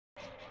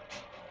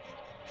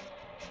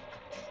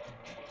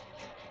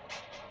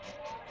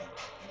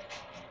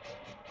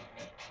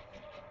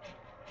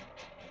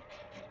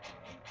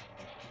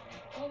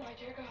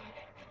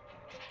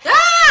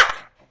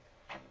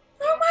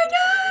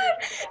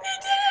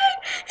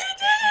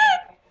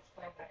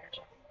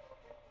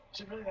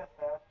really that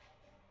bad?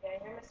 Yeah,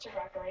 you're Mr.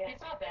 Broccoli.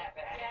 It's not that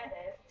bad. Yeah, it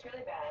is. It's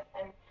really bad.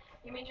 And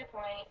you made your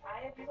point.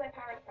 I have used my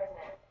power as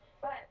president.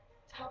 But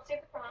to help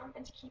save the prom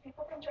and to keep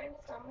people from joining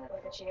the storm when they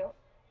look at you,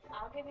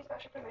 I'll give you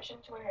special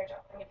permission to wear hair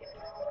gel immediately.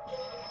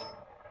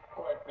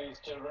 Quiet, please,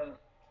 children.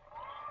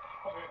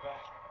 I'll be right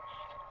back.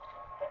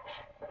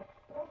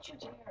 Don't you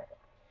dare.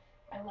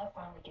 I love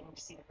finally getting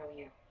to see the real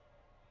you.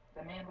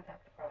 The man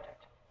without the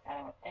product. And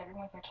I want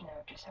everyone here to know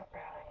just how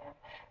proud I am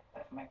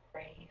of my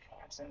brave,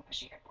 handsome,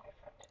 pushy-haired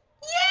boyfriend.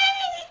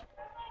 Yay!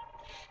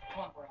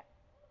 Come on, Brett.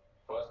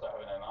 First, I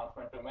have an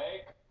announcement to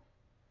make.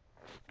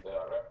 There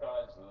are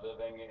reptiles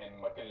living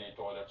in McKinley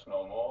toilets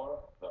no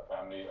more. The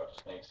family of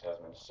snakes has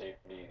been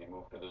safely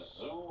removed to the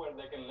zoo where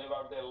they can live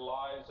out their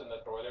lives in the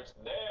toilets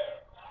there.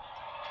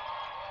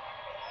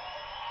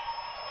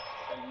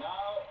 And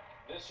now,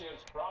 this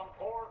year's prom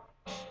court.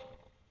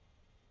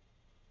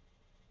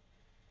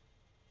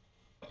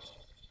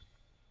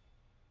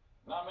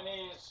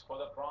 Nominees for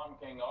the prom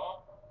king are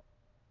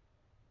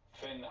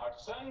Finn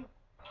Hudson,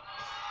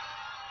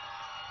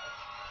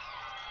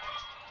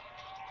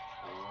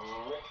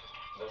 Rick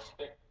the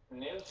Stick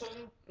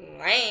Nielsen,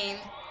 Lame.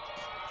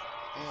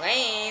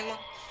 Lame.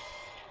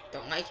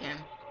 Don't like him.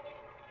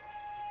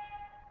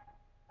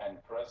 and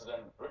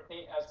President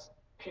Britney S.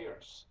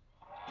 Pierce.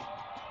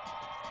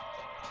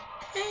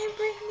 Hey,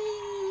 Brittany.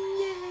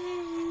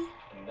 Yay.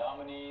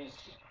 Nominees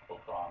for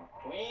prom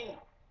queen,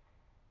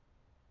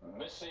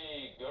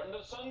 Missy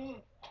Gunderson,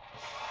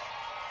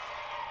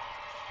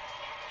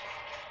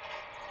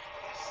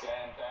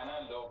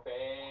 Santana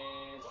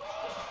Lopez,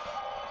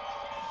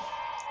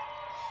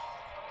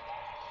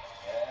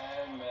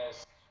 and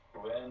Miss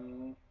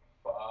Gwen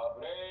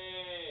Fabre.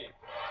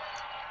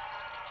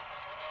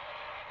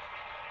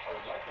 I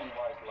would like to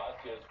invite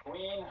last year's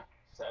queen,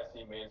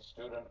 sassy male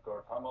student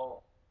Kurt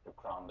Hummel, to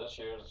crown this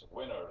year's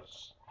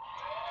winners.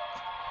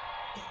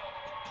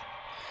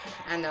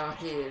 I know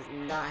he is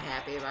not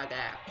happy about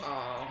that at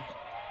all.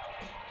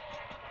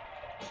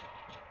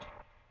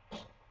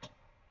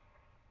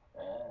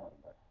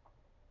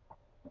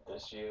 And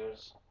this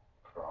year's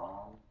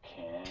prom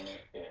king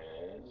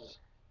is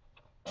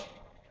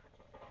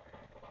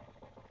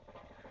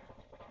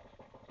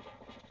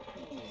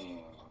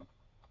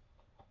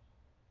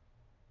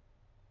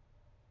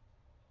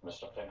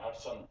Mr. Finn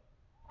Hudson.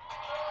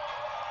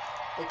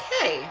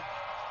 Okay.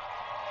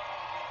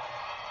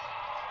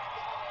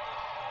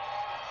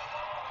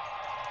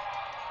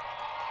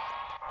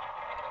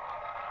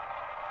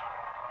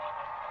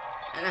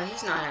 I know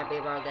he's not happy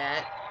about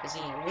that because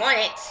he didn't want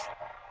it.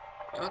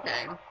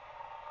 Okay.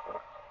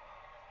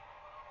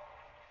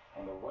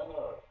 And the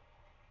winner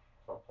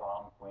for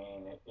prom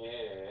queen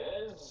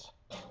is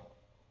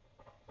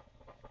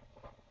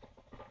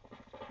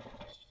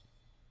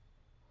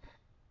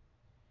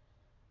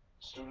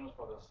students.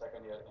 For the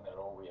second year in a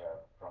row, we have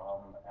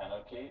Prom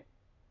Anarchy.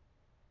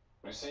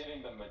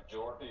 Receiving the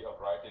majority of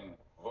write-in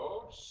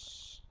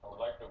votes, I would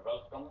like to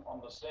welcome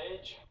on the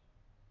stage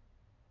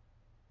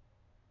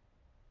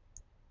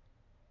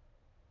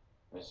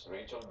Miss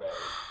Rachel Berry.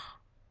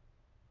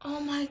 Oh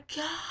my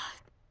god.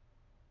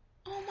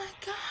 Oh my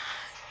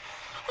god.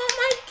 Oh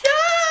my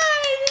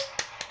god.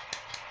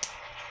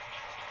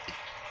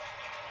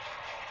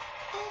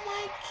 Oh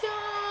my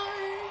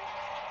god.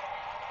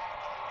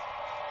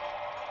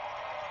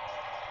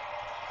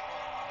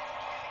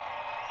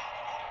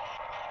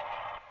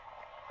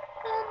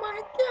 Oh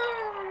my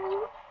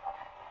god.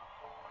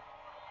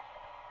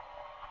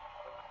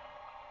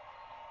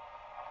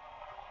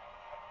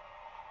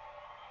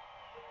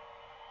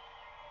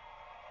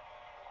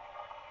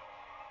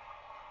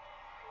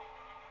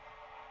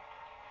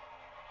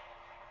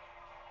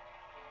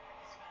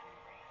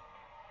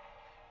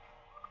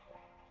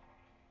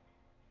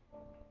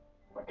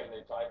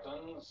 McKinley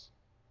Titans,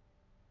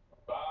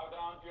 bow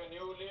down to your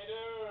new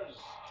leaders.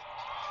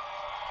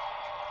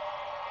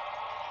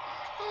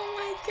 Oh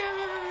my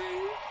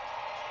god.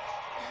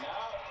 And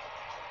now,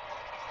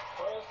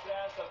 first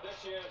dance of this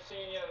year's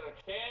senior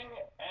king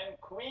and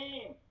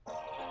queen.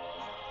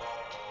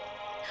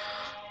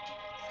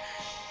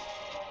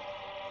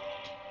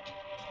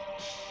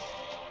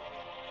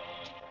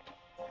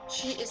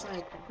 She is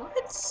like, what?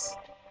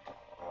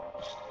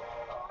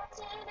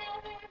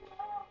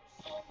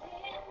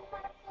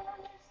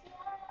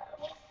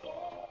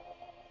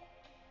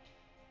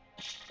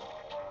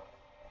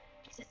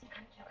 Is this some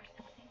kind of joke or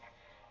something?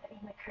 That you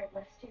might hurt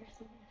last year or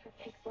something for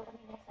cakes blood on me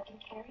next I can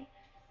carry?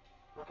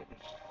 Look at me.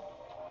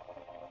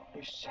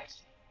 You're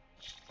sexy.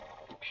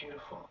 You're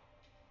beautiful.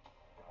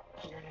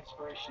 You're an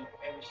inspiration to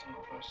every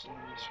single person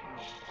in this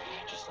room.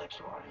 Just like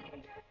you are to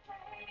me.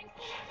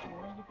 From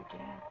where you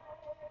began,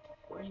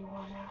 where you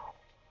are now.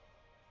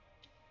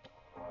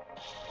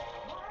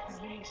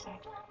 Amazing.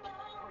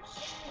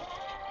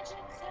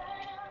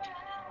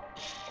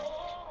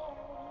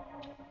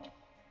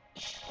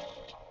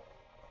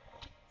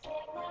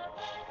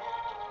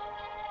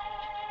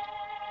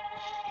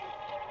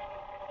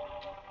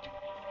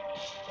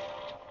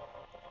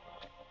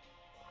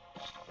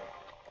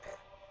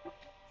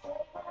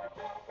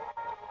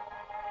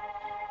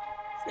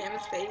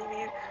 Sam's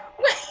baby.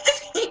 What is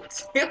he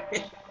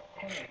doing?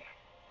 Hey,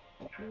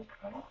 did you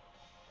cry?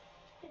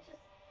 I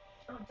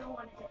just, don't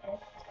want it to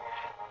end.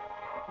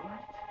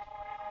 What?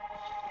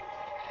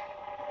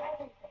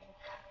 Everything.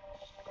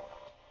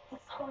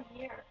 This whole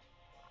year.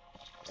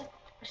 Just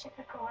wish it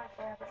could go on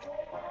forever.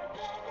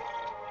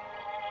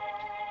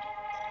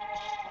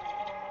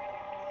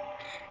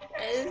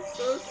 That is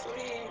so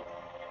sweet.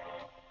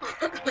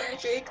 I'm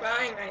actually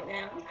crying right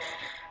now.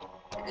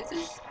 This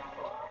is.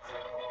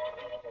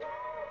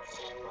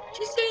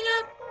 Christina.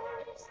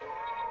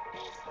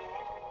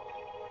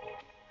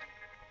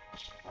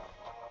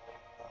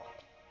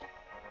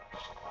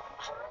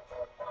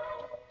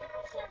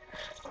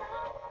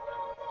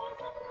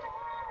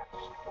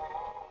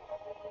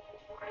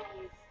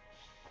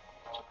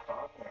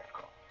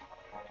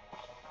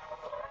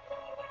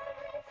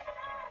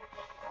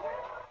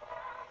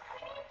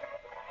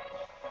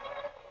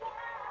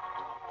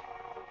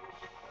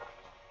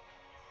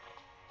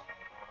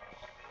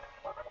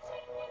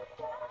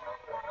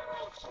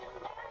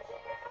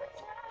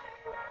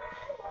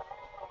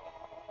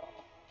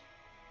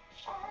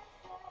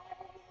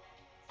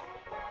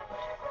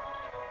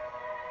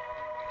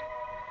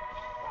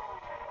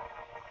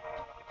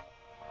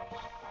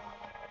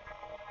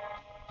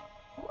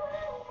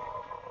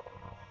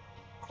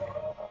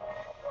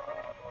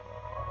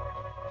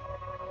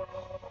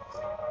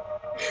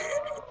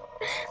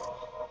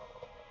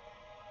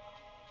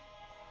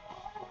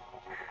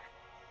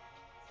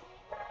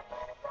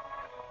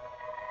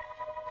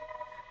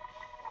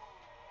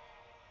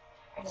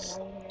 For the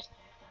million years that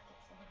I've thought that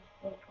someone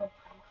made one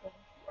prom queen.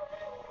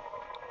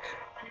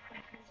 What if my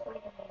friends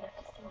believe in me enough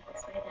to see it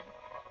this way then?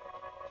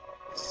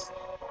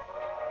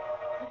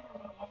 I don't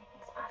know, maybe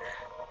anything's possible.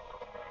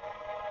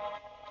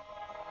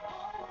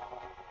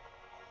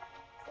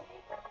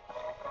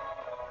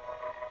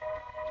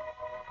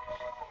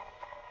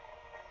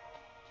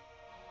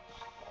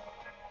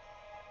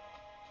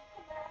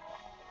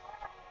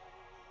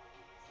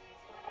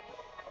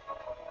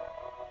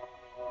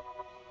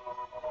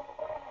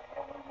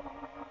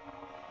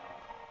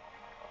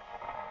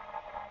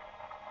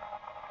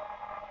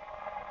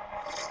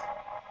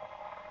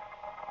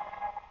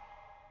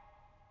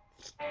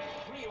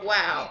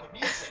 Wow.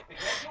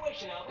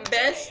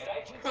 Best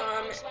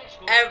prom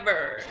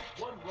ever.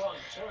 One wrong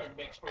turn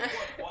makes for one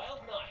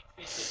wild night.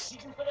 It's the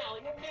season finale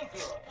of New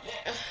Girl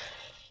next.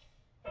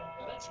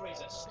 Let's raise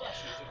a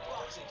slushy to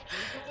Fox's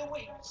Gleek of the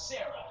Week,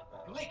 Sarah.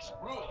 Gleek's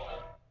rule.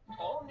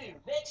 All new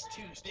next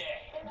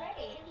Tuesday. I'm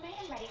ready.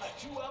 I'm ready. A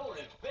 2-hour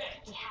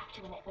event. We have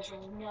to win it. There's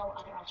really no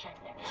other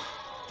alternative.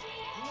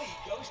 Glee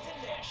goes to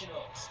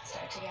nationals.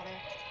 Start together,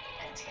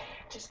 end together.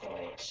 Just the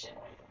way it should.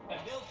 And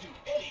they'll do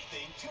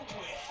anything to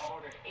win. I've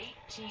ordered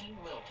 18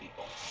 little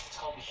people. It's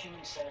called the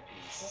Human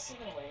Centipede. Is this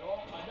even legal?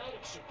 A night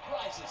of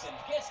surprises and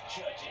guest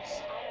judges.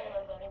 I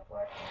know who I'm voting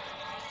for.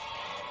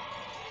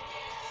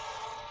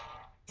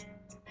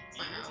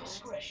 Your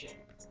discretion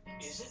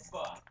is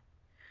advised.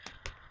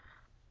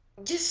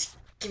 Just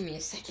give me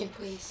a second,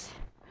 please.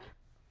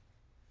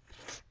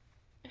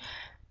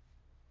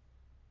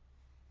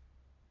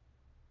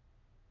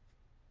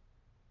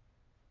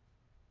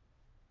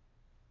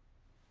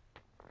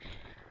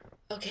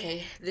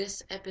 Okay,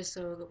 this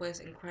episode was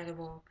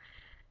incredible,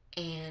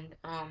 and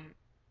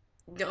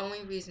the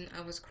only reason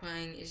I was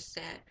crying is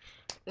that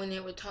when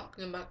they were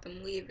talking about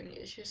them leaving,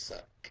 it's just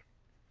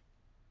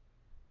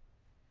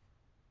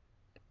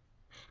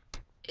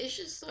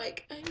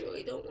like I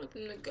really don't want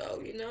them to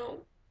go, you know?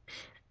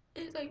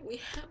 It's like we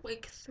have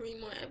like 3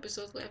 more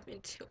episodes left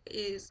until it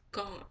is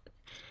gone.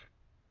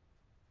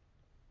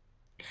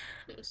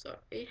 I'm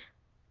sorry.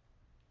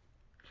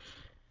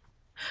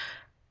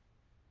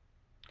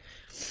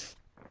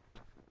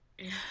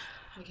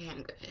 Okay,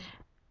 I'm good.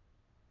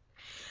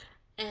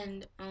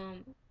 And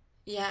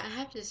yeah, I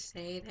have to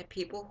say that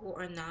people who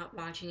are not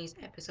watching these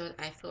episodes,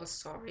 I feel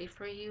sorry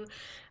for you,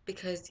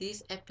 because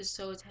these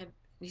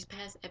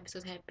past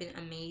episodes have been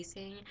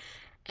amazing,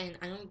 and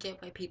I don't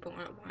get why people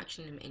aren't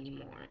watching them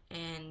anymore.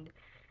 And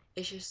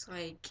it's just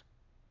like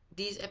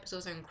these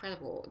episodes are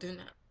incredible.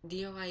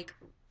 They're like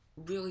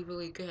really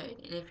really good,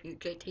 and if you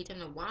take time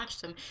to watch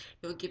them,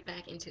 you'll get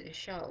back into the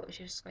show. It's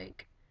just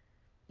like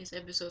these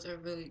episodes are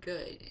really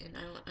good, and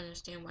I don't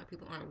understand why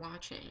people aren't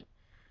watching.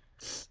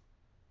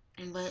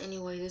 But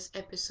anyway, this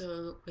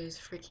episode was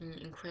freaking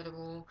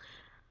incredible.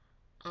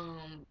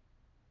 Um,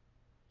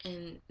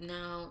 and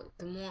now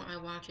the more I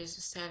watch it,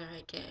 the sadder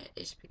I get.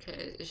 It's because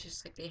it's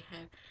just like they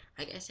have,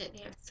 like I said,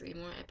 they have 3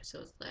 more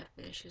episodes left,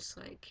 and it's just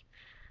like.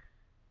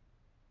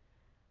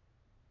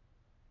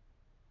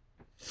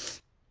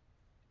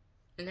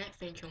 And that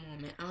Finchel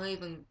moment, I don't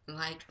even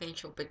like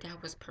Finchel, but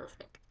that was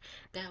perfect.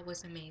 That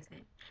was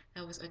amazing.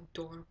 That was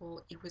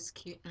adorable. It was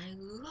cute. And I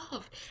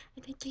love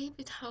that they gave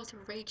the title to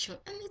Rachel.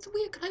 And it's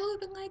weird because I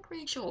don't even like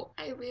Rachel.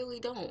 I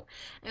really don't.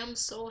 And I'm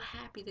so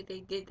happy that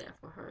they did that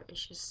for her.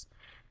 It's just,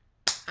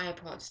 I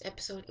applaud this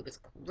episode. It was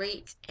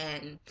great.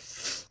 And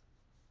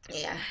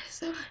yeah,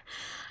 so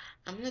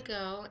I'm gonna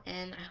go.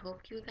 And I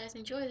hope you guys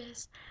enjoy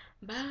this.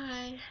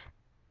 Bye.